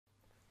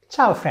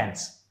Ciao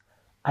friends!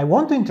 I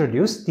want to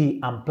introduce the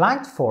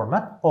unplugged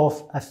format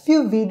of a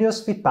few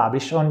videos we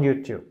publish on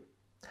YouTube.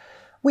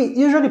 We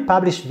usually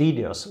publish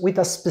videos with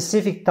a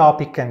specific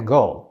topic and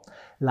goal,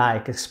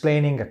 like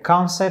explaining a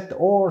concept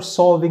or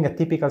solving a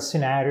typical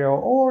scenario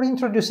or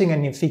introducing a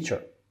new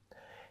feature.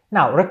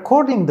 Now,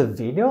 recording the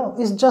video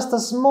is just a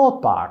small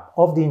part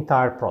of the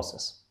entire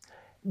process.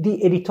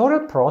 The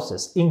editorial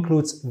process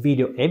includes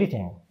video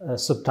editing,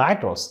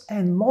 subtitles,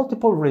 and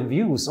multiple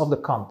reviews of the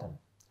content.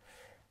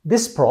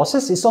 This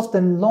process is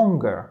often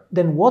longer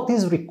than what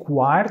is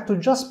required to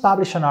just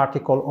publish an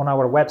article on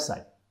our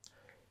website.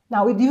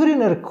 Now, if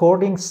during a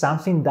recording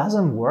something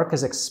doesn't work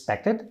as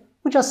expected,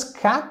 we just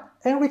cut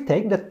and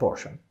retake that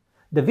portion.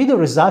 The video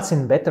results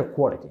in better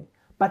quality,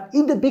 but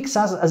it depicts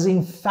us as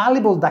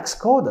infallible DAX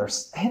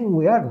coders, and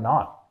we are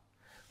not.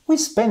 We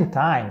spend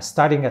time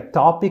studying a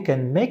topic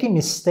and making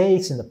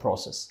mistakes in the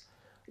process.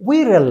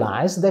 We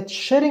realize that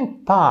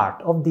sharing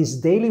part of this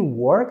daily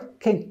work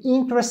can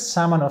interest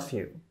someone of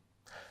you.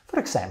 For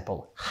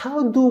example,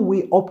 how do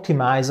we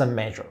optimize a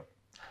measure?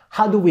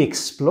 How do we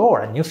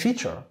explore a new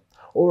feature?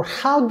 Or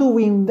how do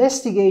we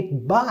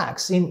investigate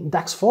bugs in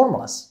DAX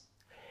formulas?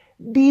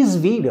 These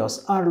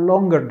videos are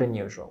longer than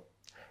usual.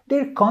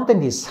 Their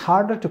content is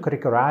harder to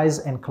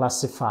categorize and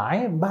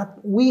classify, but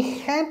we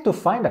had to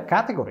find a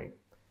category: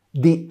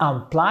 the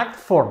unplugged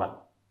format.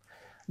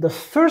 The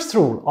first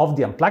rule of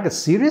the Unplugged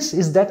series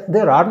is that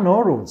there are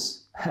no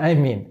rules. I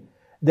mean,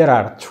 there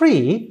are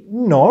 3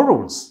 no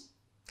rules.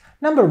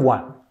 Number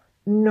 1.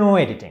 No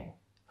editing.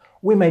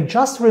 We may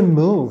just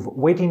remove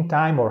waiting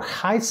time or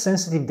hide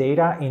sensitive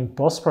data in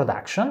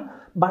post-production,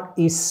 but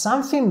if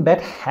something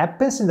bad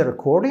happens in the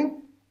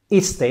recording,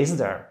 it stays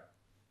there.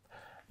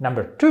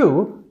 Number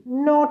 2,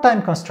 no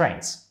time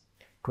constraints.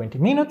 20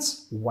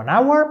 minutes, 1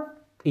 hour,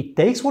 it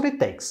takes what it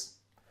takes.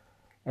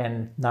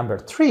 And number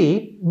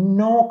 3,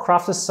 no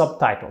crafted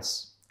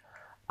subtitles.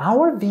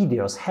 Our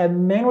videos have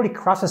manually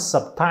crafted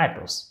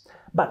subtitles,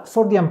 but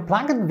for the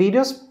unplugged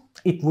videos,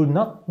 it will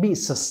not be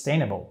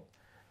sustainable.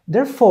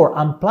 Therefore,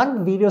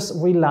 unplugged videos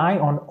rely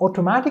on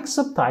automatic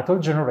subtitle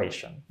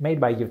generation made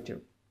by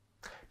YouTube.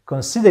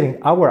 Considering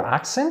our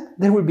accent,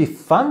 there will be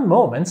fun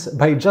moments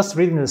by just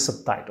reading the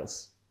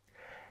subtitles.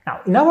 Now,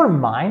 in our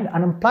mind,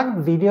 an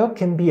unplugged video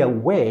can be a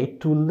way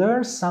to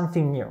learn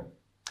something new.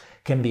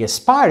 Can be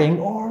inspiring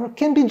or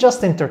can be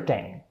just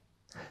entertaining.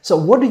 So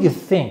what do you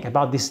think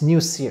about this new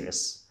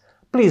series?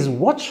 Please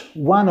watch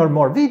 1 or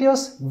more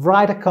videos,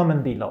 write a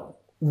comment below.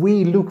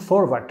 We look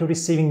forward to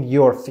receiving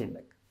your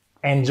feedback.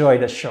 Enjoy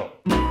the show!